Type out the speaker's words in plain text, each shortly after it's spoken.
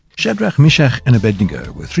Shadrach, Meshach, and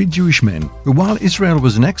Abednego were three Jewish men who, while Israel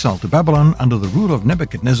was in exile to Babylon under the rule of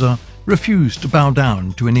Nebuchadnezzar, refused to bow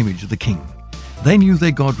down to an image of the king. They knew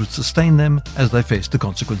their God would sustain them as they faced the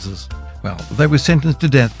consequences. Well, they were sentenced to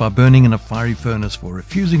death by burning in a fiery furnace for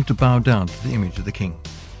refusing to bow down to the image of the king.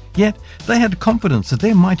 Yet they had confidence that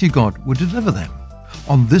their mighty God would deliver them.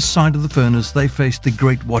 On this side of the furnace they faced the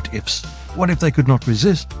great what-ifs. What if they could not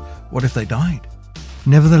resist? What if they died?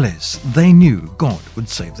 Nevertheless, they knew God would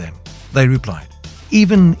save them. They replied,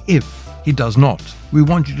 "Even if he does not, we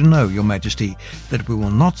want you to know, your majesty, that we will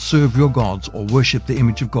not serve your gods or worship the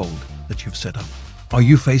image of gold that you've set up." Are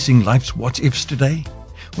you facing life's what-ifs today?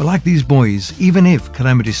 Well, like these boys, even if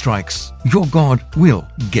calamity strikes, your God will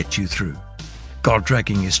get you through. God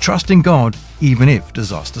tracking is trusting God even if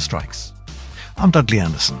disaster strikes. I'm Dudley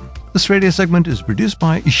Anderson. This radio segment is produced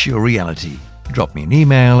by Sure Reality. Drop me an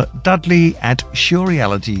email,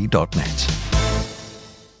 dudley@surereality.net.